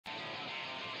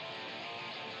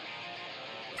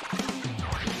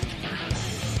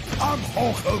I'm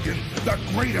Hulk Hogan, the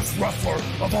greatest wrestler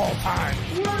of all time.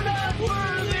 We're not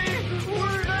worthy!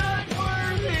 We're not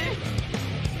worthy!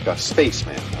 You're a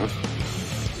spaceman, huh?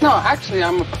 No, actually,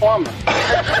 I'm a plumber.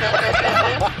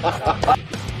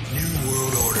 New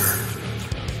World Order.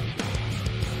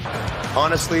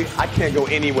 Honestly, I can't go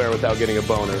anywhere without getting a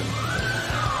boner.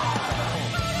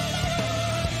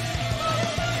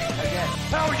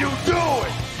 How you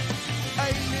doing? I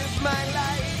live my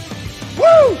life.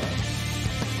 Woo!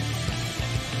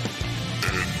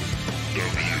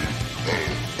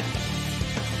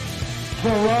 The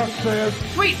Rock says,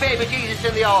 Sweet baby Jesus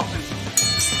in the office.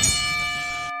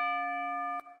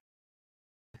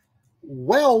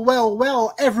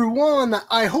 Well, everyone.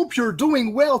 I hope you're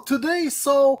doing well today.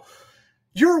 So,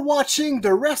 you're watching the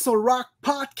WrestleRock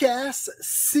Podcast,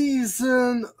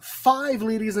 Season 5,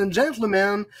 ladies and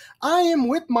gentlemen. I am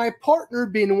with my partner,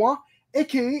 Benoit,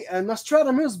 a.k.a.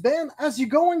 Nostradamus. Ben, how's you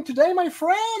going today, my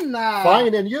friend?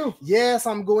 Fine, and you? Yes,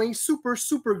 I'm going super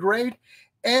great.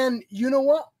 And you know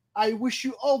what? I wish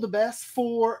you all the best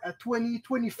for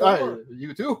 2024.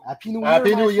 You too. Happy New Year,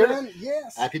 Happy New Year. friend.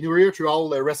 Yes. Happy New Year to all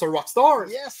WrestleRock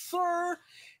stars. Yes, sir.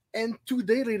 And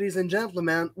today, ladies and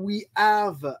gentlemen, we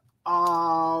have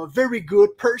a very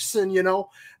good person, you know.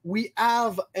 We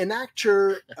have an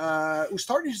actor who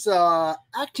started his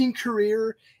acting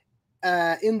career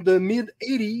in the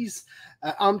mid-'80s.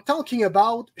 I'm talking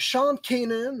about Sean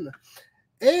Kanan.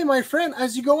 Hey, my friend,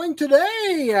 how's you going today?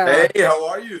 Hey, how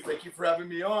are you? Thank you for having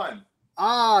me on.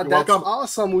 That's welcome.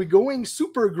 awesome. We're going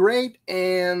super great,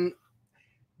 and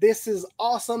this is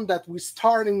awesome that we're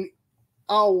starting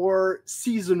our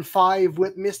season 5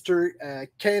 with Mr.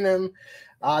 Kanan.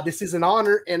 This is an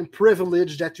honor and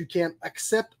privilege that you can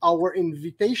accept our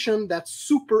invitation. That's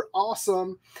super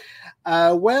awesome.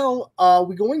 We're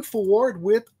going forward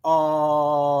with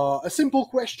a simple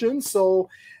question. So,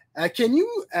 can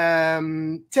you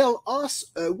tell us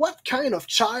what kind of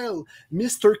child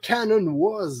Mr. Kanan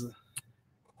was?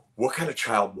 What kind of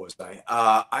child was I?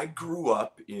 I grew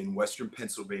up in Western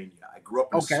Pennsylvania. I grew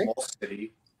up in a small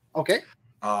city. Okay.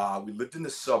 We lived in the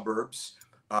suburbs,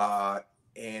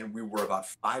 and we were about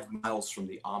 5 miles from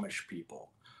the Amish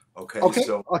people. Okay. Interesting.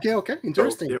 So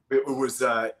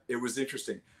it was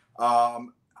interesting. I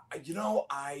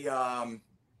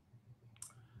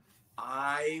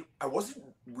wasn't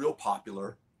real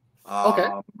popular.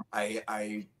 I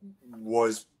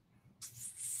was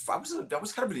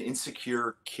kind of an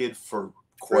insecure kid for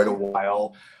quite a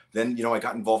while. Then, I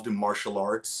got involved in martial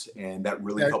arts, and that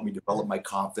really helped me develop my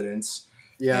confidence.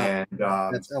 Yeah, and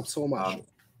that's helped so much.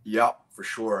 Yeah, for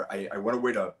sure. I went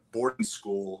away to boarding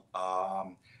school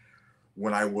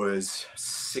when I was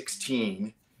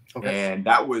 16, and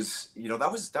that was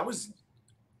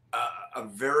a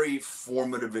very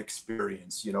formative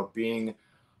experience. Being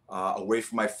away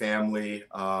from my family.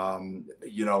 There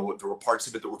were parts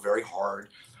of it that were very hard.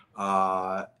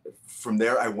 From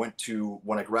there,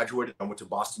 when I graduated, I went to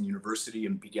Boston University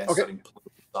and began studying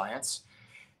political science,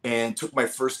 and took my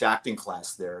first acting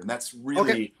class there. And that's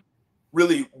really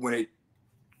when it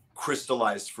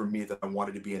crystallized for me that I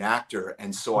wanted to be an actor.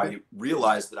 And so I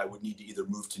realized that I would need to either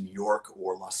move to New York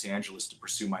or Los Angeles to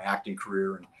pursue my acting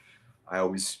career. And I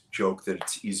always joke that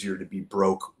it's easier to be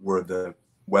broke where the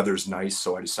weather's nice.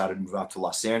 So I decided to move out to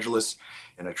Los Angeles,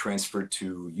 and I transferred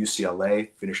to UCLA,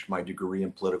 finished my degree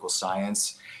in political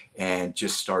science, and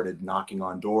just started knocking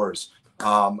on doors.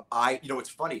 It's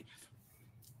funny.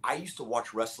 I used to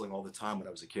watch wrestling all the time when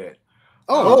I was a kid.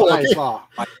 Nice.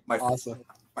 Awesome.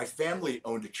 My family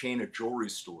owned a chain of jewelry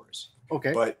stores.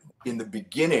 Okay. But in the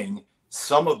beginning,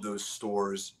 some of those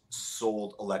stores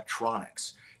sold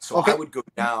electronics. So I would go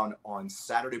down on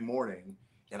Saturday morning,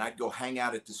 and I'd go hang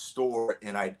out at the store,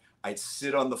 and I'd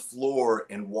sit on the floor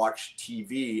and watch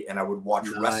TV, and I would watch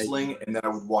wrestling, and then I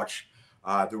would watch.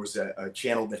 There was a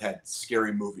channel that had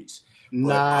scary movies.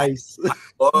 Nice. I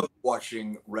love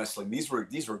watching wrestling. These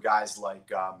were guys like,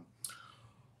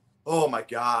 oh my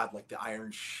God, like the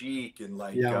Iron Sheik and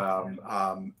like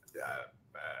Bruno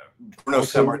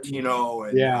Sammartino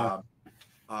and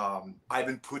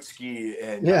Ivan Putski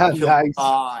and nice.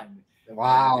 Khan.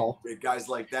 Wow. Guys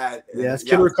like that. Yes,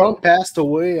 Killer Khan passed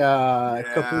away a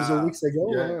couple of weeks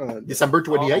ago. December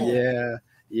 28th.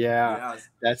 Yeah.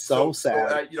 That's so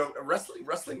sad.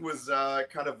 Wrestling was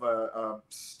kind of a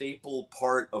staple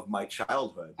part of my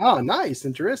childhood. Oh, nice.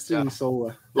 Interesting. Yeah.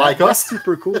 So, us?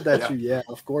 super cool that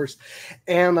of course.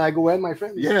 And go ahead, my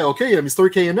friend. Yeah, okay. Mr.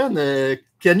 Kanan,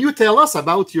 can you tell us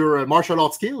about your martial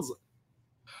arts skills?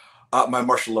 My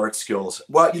martial arts skills.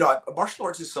 Well, martial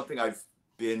arts is something I've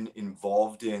been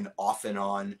involved in off and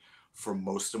on for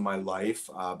most of my life.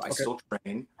 I still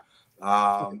train.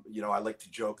 You know, I like to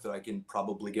joke that I can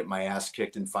probably get my ass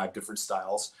kicked in 5 different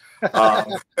styles. Do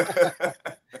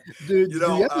you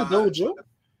have a dojo?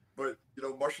 But, you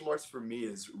know, martial arts for me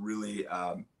has really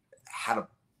had a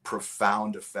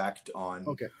profound effect on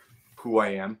who I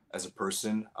am as a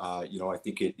person. You know, I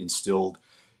think it instilled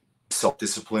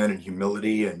self-discipline and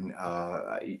humility and,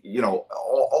 you know,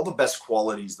 all the best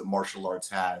qualities that martial arts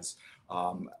has.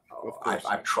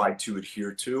 I've tried to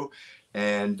adhere to,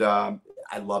 and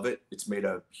I love it. It's made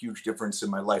a huge difference in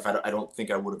my life. I don't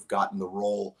think I would have gotten the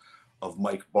role of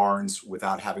Mike Barnes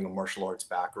without having a martial arts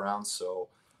background. So,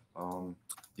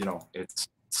 you know, it's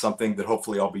something that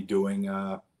hopefully I'll be doing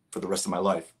for the rest of my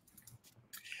life.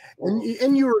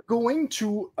 And you're going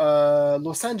to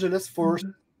Los Angeles for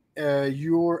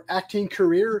your acting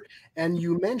career, and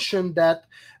you mentioned that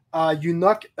you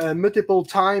knock multiple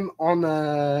time on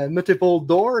multiple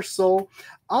doors. So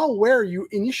how were you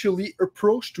initially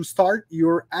approached to start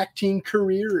your acting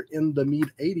career in the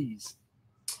mid-80s?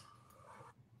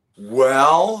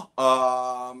 Well,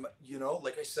 you know,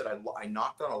 like I said, I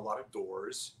knocked on a lot of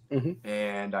doors,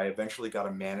 and I eventually got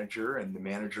a manager, and the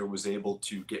manager was able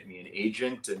to get me an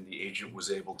agent, and the agent was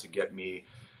able to get me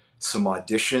some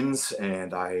auditions,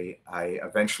 and I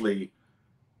eventually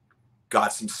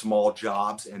got some small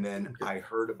jobs, and then I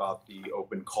heard about the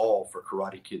open call for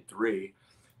Karate Kid 3.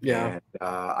 Yeah.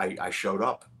 And I showed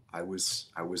up. I was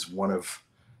one of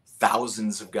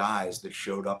thousands of guys that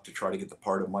showed up to try to get the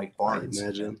part of Mike Barnes. I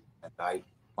imagine. And I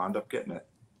wound up getting it.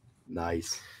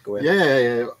 Nice. Go ahead.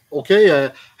 Yeah.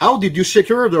 Okay. How did you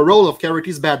secure the role of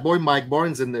Karate's bad boy Mike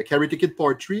Barnes in the Karate Kid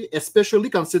Part 3, especially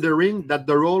considering that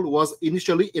the role was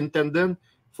initially intended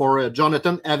for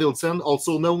Jonathan Avildsen,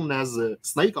 also known as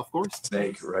Snake, of course?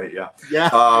 Snake, right, yeah.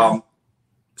 Yeah.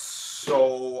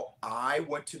 So I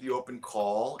went to the open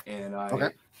call, and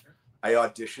I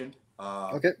auditioned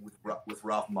with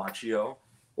Ralph Macchio.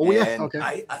 Oh, yeah. And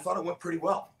I thought it went pretty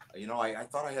well. You know, I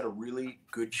thought I had a really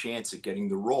good chance at getting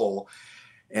the role.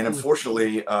 And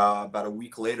unfortunately, about a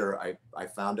week later, I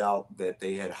found out that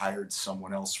they had hired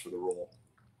someone else for the role.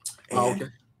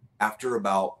 And after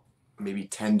about maybe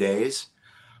 10 days,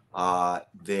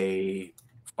 they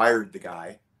fired the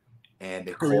guy, and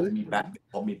they called me back. They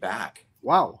called me back.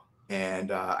 Wow.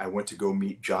 And I went to go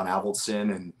meet John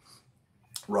Avildsen and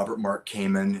Robert Mark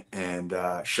Kamen and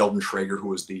Sheldon Schrager, who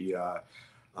was the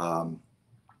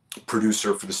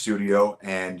producer for the studio.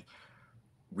 And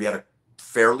we had a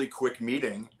fairly quick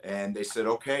meeting, and they said,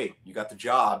 okay, you got the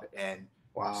job, and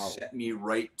sent me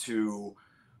right to,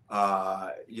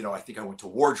 you know, I think I went to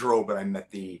wardrobe, and I met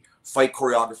the fight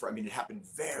choreographer. I mean, it happened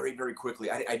very, very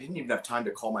quickly. I didn't even have time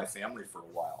to call my family for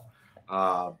a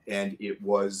while. And it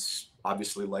was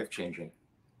obviously life-changing.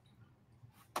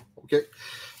 Okay.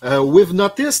 We've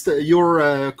noticed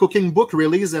your cooking book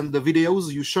release and the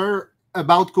videos you share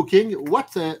about cooking.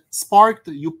 What sparked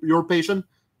your passion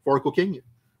for cooking?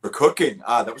 For cooking?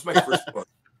 That was my first book.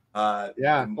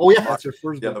 Yeah. That's your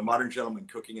first book. The Modern Gentleman,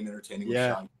 Cooking and Entertaining with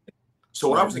Sean Kanan. So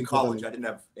when I was in college, I didn't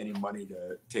have any money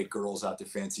to take girls out to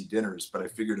fancy dinners, but I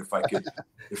figured if I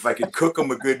could cook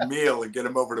them a good meal and get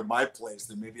them over to my place,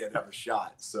 then maybe I'd have a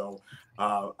shot. So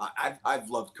I've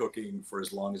loved cooking for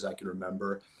as long as I can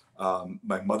remember.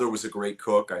 My mother was a great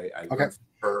cook. I learned from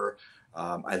her.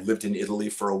 I lived in Italy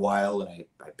for a while, and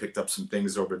I picked up some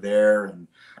things over there. And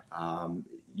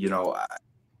you know,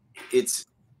 it's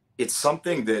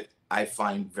something that I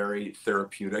find very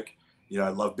therapeutic. You know, I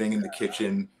love being in the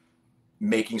kitchen,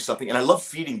 making something, and I love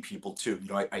feeding people too. You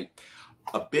know,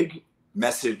 a big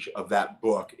message of that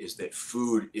book is that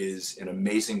food is an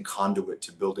amazing conduit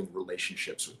to building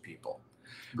relationships with people.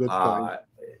 Good point.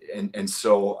 And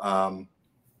so,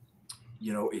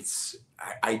 you know,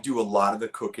 I do a lot of the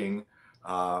cooking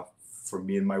for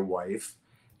me and my wife,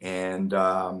 and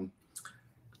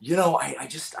you know,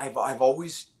 I've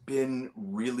always been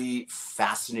really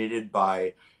fascinated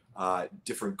by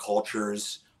different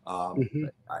cultures.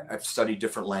 I've studied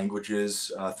different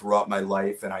languages throughout my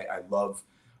life, and I love,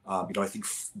 you know, I think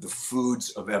the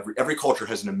foods of every culture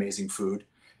has an amazing food,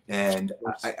 and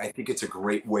I think it's a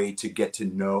great way to get to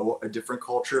know a different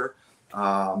culture.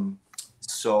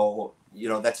 So, you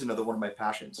know, that's another one of my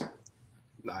passions.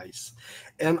 Nice.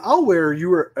 And how were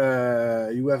you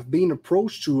have been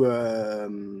approached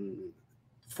to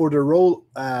for the role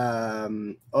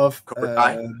of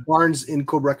Barnes in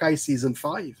Cobra Kai season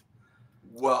 5?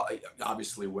 Well,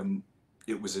 obviously, when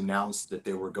it was announced that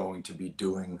they were going to be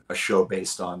doing a show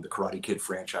based on the Karate Kid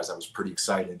franchise, I was pretty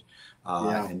excited,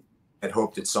 and had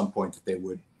hoped at some point that they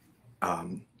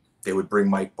would bring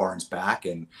Mike Barnes back.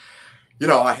 And you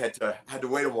know, I had to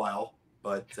wait a while,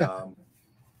 but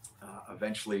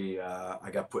eventually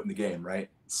I got put in the game, right?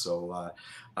 So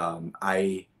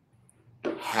I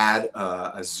had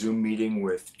a Zoom meeting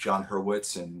with John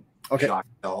Hurwitz and Jacques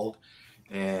Held,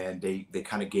 and they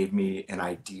kind of gave me an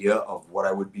idea of what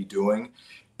I would be doing.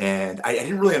 And I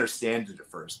didn't really understand it at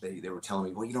first. They were telling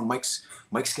me, well, you know, Mike's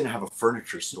going to have a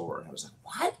furniture store. And I was like,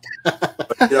 what?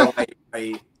 But, you know,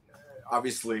 I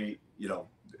obviously, you know,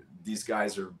 these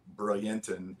guys are brilliant.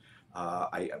 And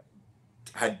I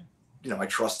had, you know, I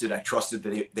trusted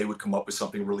that they would come up with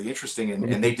something really interesting.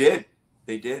 And they did.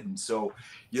 They did. And so,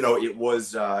 you know, it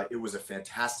was a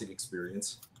fantastic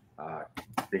experience.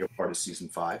 Being a part of season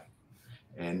 5.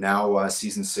 And now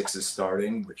season 6 is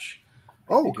starting, which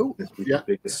cool. The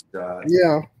biggest,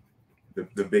 the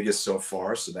biggest so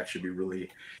far. So that should be really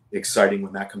exciting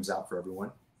when that comes out for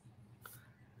everyone.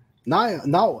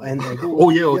 Now, and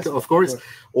yes, of course.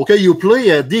 Okay, you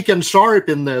play Deacon Sharp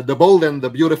in the Bold and the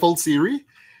Beautiful series.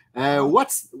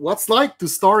 What's like to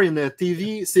star in a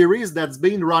TV series that's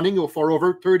been running for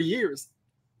over 30 years?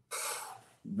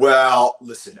 Well,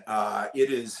 listen,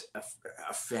 it is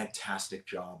a fantastic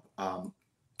job.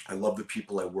 I love the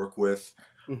people I work with.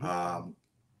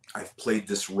 I've played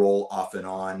this role off and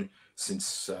on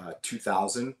since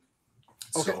 2000.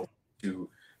 So to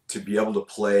be able to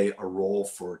play a role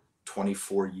for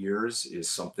 24 years is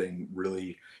something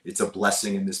really, it's a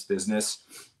blessing in this business.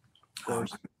 I'm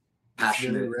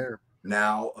passionate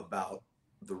now about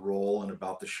the role and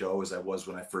about the show as I was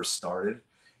when I first started.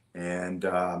 And,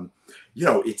 you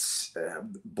know, it's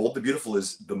Bold the Beautiful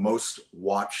is the most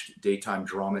watched daytime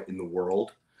drama in the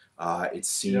world. It's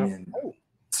seen in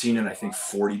I think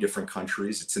 40 different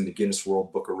countries. It's in the Guinness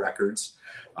World Book of Records.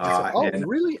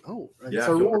 Really? It's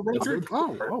a world record.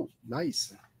 Oh,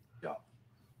 nice. Yeah,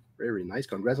 very nice.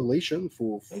 Congratulations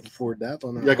for that.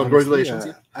 Congratulations.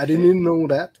 I didn't even know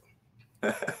that.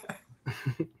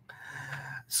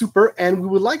 Super. And we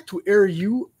would like to hear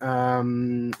you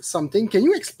something. Can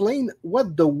you explain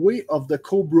what the Way of the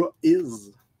Cobra is?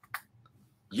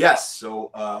 Yes. So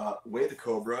Way of the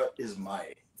Cobra is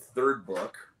my 3rd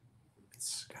book.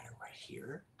 It's got it right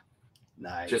here.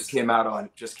 Nice. Just came out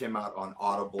on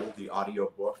Audible, the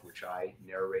audio book, which I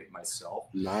narrate myself.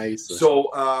 Nice. So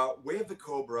Way of the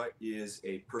Cobra is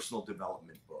a personal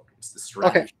development book. It's the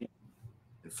strategy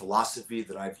and philosophy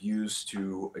that I've used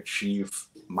to achieve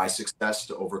my success,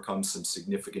 to overcome some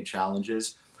significant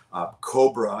challenges.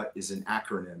 Cobra is an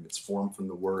acronym. It's formed from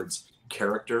the words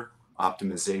character,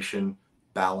 optimization,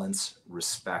 balance,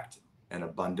 respect, and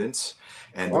abundance.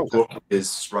 And the book is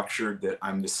structured that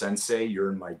I'm the sensei,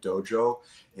 you're in my dojo,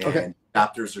 and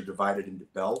chapters are divided into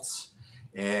belts.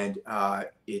 And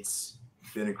it's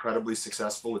been incredibly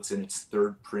successful. It's in its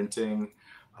 3rd printing.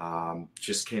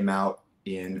 Just came out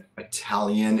in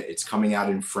Italian. It's coming out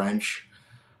in French.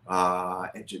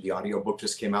 The audiobook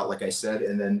just came out, like I said.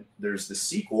 And then there's the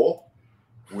sequel,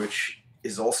 which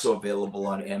is also available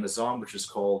on Amazon, which is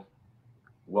called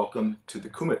Welcome to the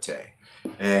Kumite.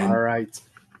 And all right,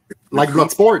 like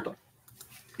Bloodsport.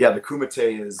 Yeah, the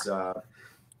Kumite is an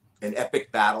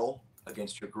epic battle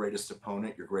against your greatest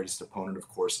opponent. Your greatest opponent, of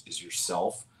course, is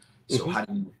yourself. So how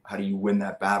do you win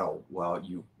that battle? Well,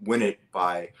 you win it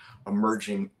by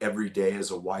emerging every day as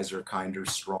a wiser, kinder,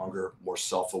 stronger, more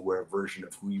self-aware version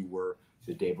of who you were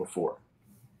the day before.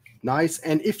 Nice.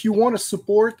 And if you want to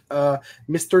support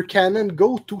Mr. Kanan,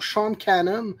 go to Sean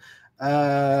Kanan.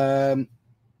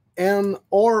 And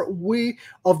or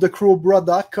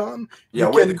wayofthecobra.com. Yeah,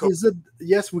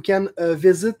 we can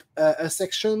visit a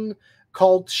section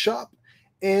called Shop,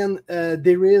 and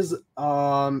there is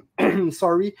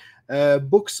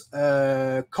books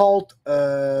called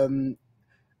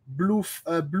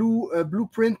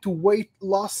Blueprint to Weight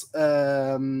Loss.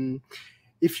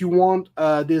 If you want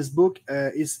this book,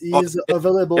 is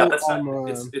available on.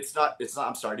 It's not.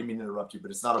 I'm sorry, I didn't mean to interrupt you,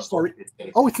 but it's not a book. It's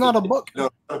not a book. No,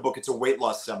 it's not a book. It's a weight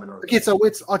loss seminar. Okay, so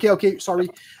it's okay. Sorry,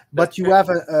 but you have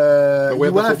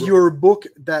your book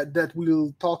that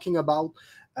we're talking about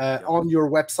on your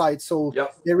website. So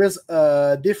there is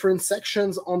different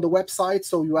sections on the website.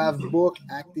 So you have book,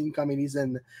 acting, comedies,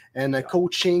 and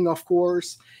coaching, of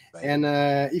course. Right. And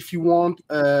if you want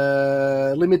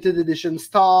limited edition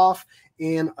stuff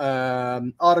and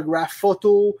autograph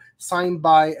photo signed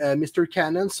by Mr.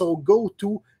 Kanan, so go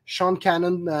to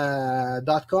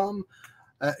SeanKanan.com,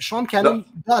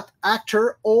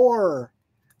 SeanKanan.actor or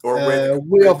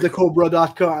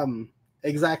wayofthecobra.com.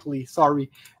 Exactly.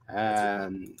 Sorry.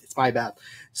 It's my bad.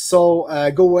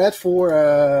 So go ahead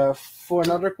for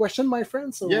another question, my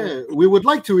friend. So we would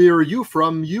like to hear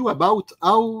from you about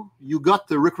how you got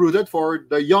recruited for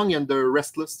The Young and the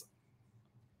Restless.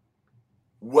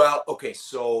 Well, okay,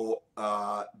 so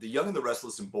The Young and the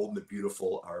Restless and Bold and the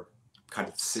Beautiful are kind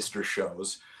of sister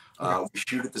shows. We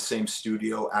shoot at the same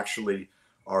studio. Actually,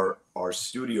 our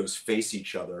studios face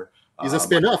each other. Is a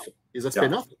spin-off. Is a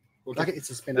spin-off. Okay,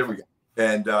 it's a spin-off. There we go.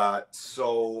 And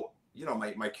so, you know,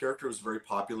 my character was very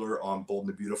popular on Bold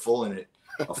and the Beautiful, and it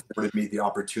afforded me the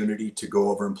opportunity to go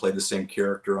over and play the same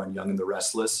character on Young and the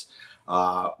Restless,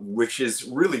 which is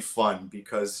really fun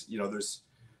because, you know,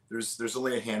 there's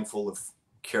only a handful of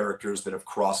characters that have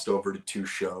crossed over to two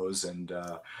shows, and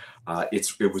it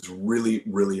was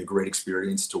really a great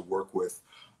experience to work with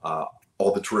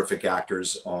all the terrific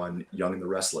actors on Young and the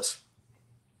Restless.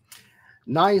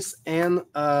 Nice. And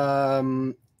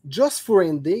just for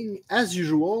ending, as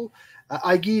usual,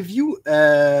 I gave you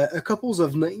a couple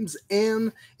of names,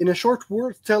 and in a short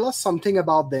word, tell us something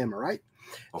about them, all right?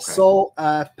 Okay. So,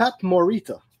 Pat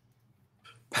Morita.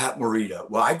 Pat Morita.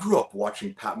 Well, I grew up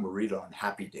watching Pat Morita on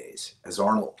Happy Days as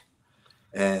Arnold.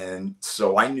 And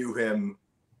so I knew him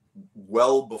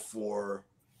well before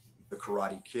The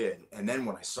Karate Kid. And then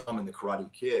when I saw him in The Karate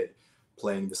Kid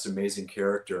playing this amazing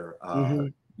character,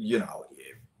 you know,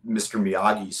 Mr.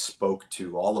 Miyagi spoke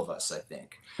to all of us, I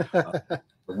think. The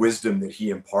wisdom that he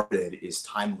imparted is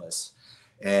timeless.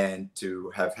 And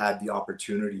to have had the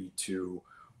opportunity to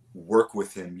work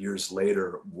with him years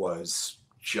later was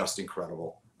just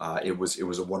incredible. It was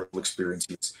a wonderful experience.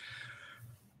 He's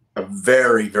a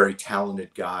very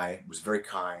talented guy. Was very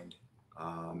kind,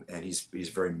 and he's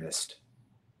very missed.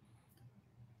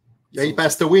 Yeah, he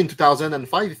passed away in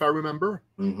 2005, if I remember.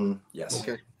 Yes.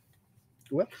 Okay.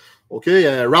 Well,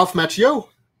 okay, Ralph Macchio.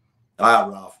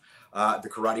 Ralph, the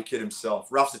Karate Kid himself.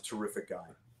 Ralph's a terrific guy.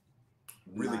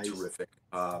 Really terrific.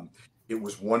 It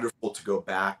was wonderful to go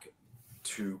back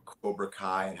to Cobra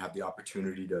Kai and have the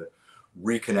opportunity to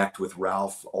reconnect with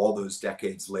Ralph all those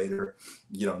decades later,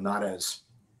 you know, not as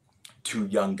two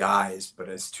young guys, but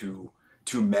as two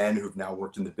men who've now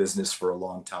worked in the business for a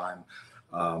long time.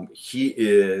 He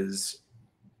is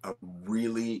a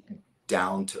really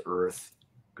down-to-earth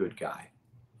good guy.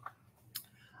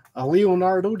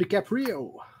 Leonardo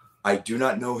DiCaprio. I do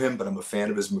not know him, but I'm a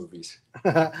fan of his movies.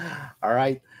 All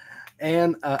right.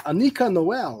 And Anika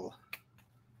Noel.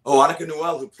 Oh, Anika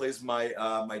Noel, who plays my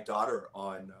my daughter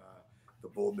on The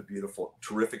Bold and the Beautiful.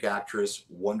 Terrific actress,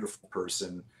 wonderful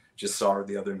person. Just saw her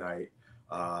the other night.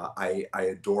 I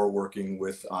adore working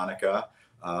with Anika.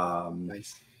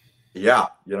 Nice. Yeah,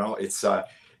 you know, it's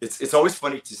always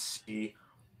funny to see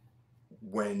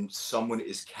when someone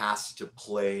is cast to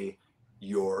play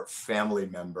your family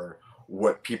member,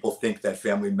 what people think that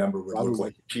family member would look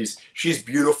like. She's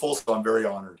beautiful, so I'm very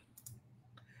honored.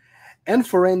 And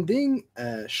for ending,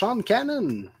 Sean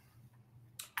Kanan.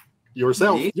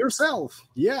 Yourself. Me? Yourself.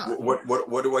 Yeah.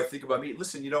 What do I think about me?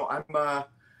 Listen, you know,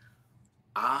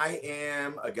 I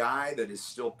am a guy that is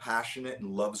still passionate and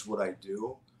loves what I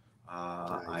do.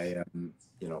 I am,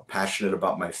 you know, passionate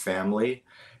about my family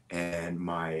and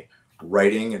my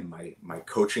writing and my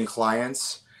coaching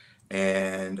clients.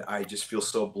 And I just feel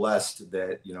so blessed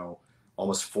that, you know,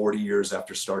 almost 40 years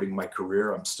after starting my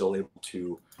career, I'm still able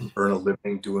to earn a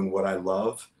living doing what I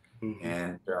love.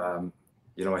 And,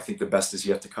 you know, I think the best is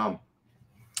yet to come.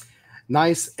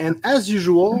 Nice. And as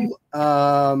usual,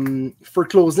 for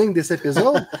closing this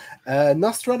episode,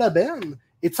 Nostrada Ben,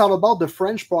 it's all about the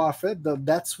French prophet.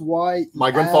 That's why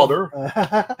my grandfather,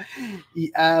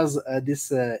 he has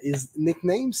his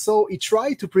nickname. So he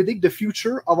tried to predict the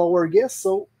future of our guests.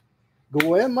 So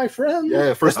go ahead, my friend.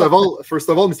 Yeah. First of all,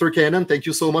 Mr. Kanan, thank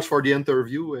you so much for the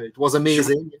interview. It was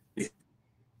amazing.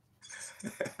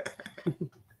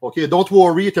 Okay, don't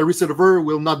worry. Terry Silver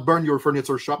will not burn your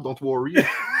furniture shop. Don't worry.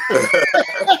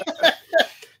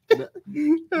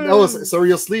 No,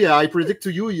 seriously, I predict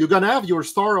to you, you're gonna have your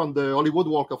star on the Hollywood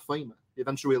Walk of Fame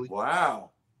eventually.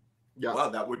 Wow. Yeah. Wow,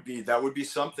 that would be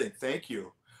something. Thank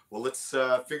you. Well, let's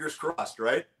fingers crossed,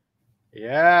 right?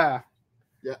 Yeah.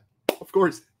 Yeah. Of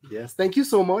course. Yes. Thank you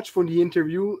so much for the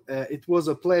interview. It was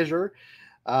a pleasure.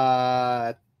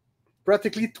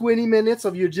 Practically 20 minutes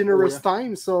of your generous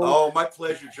time. So my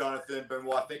pleasure, Jonathan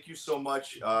Benoit. Thank you so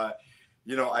much.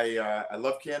 You know, I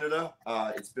love Canada.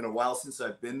 It's been a while since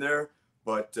I've been there,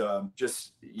 but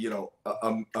just, you know,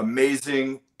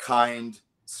 amazing, kind,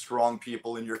 strong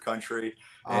people in your country.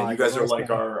 And you guys are like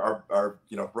our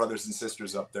you know, brothers and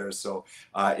sisters up there. So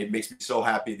it makes me so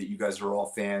happy that you guys are all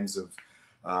fans of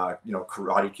you know,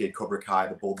 Karate Kid, Cobra Kai,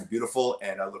 The Bold and Beautiful,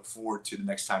 and I look forward to the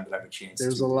next time that I have a chance.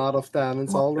 There's a lot of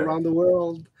talents all around the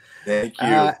world. Thank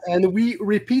you. And we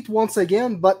repeat once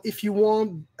again, but if you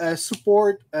want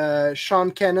support Sean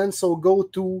Kanan, so go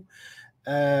to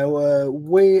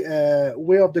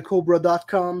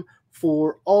wayofthecobra.com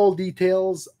for all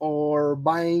details or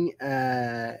buying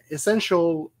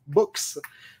essential books.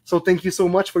 So thank you so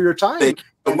much for your time. Thank you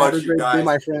so much, have a you great guys. day,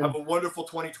 my friend. Have a wonderful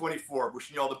 2024.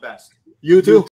 Wishing you all the best. You too.